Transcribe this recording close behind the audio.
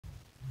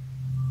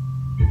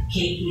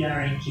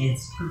KERA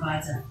Kids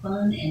provides a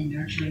fun and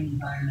nurturing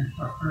environment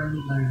for early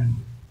learning.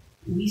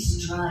 We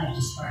strive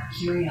to spark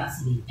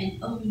curiosity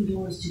and open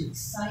doors to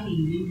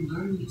exciting new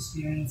learning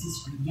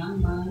experiences for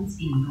young minds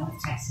in North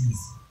Texas.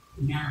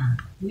 Now,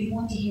 we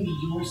want to hear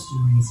your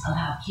stories of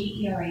how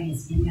KERA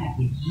has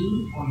impacted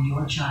you or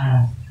your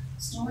child.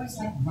 Stories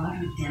like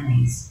Roderick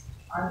Demings.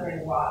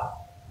 Andre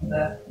Watt,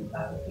 the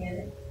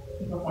kid,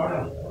 he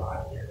performed a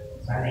lot here.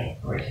 So I think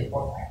we're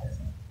for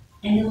practicing.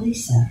 And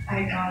Elisa.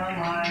 I got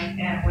online,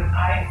 and when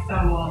I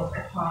stumbled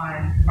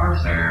upon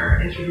Arthur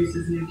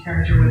introduces a new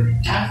character with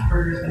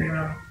Asperger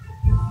syndrome,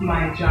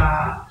 my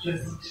jaw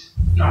just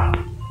dropped.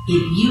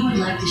 If you would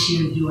like to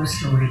share your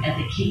story at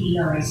the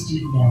KERA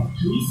studio,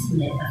 please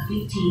submit a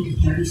 15 to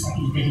 30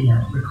 second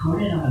video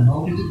recorded on a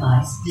mobile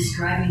device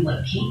describing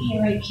what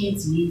KERA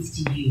Kids means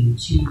to you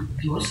to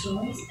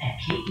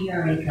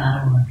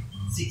yourstories@kera.org.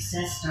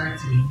 Success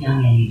starts at a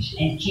young age,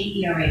 and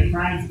KERA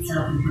prides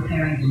itself in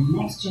preparing the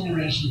next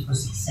generation for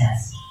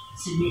success.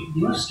 Submit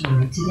your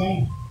story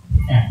today.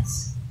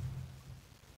 Thanks.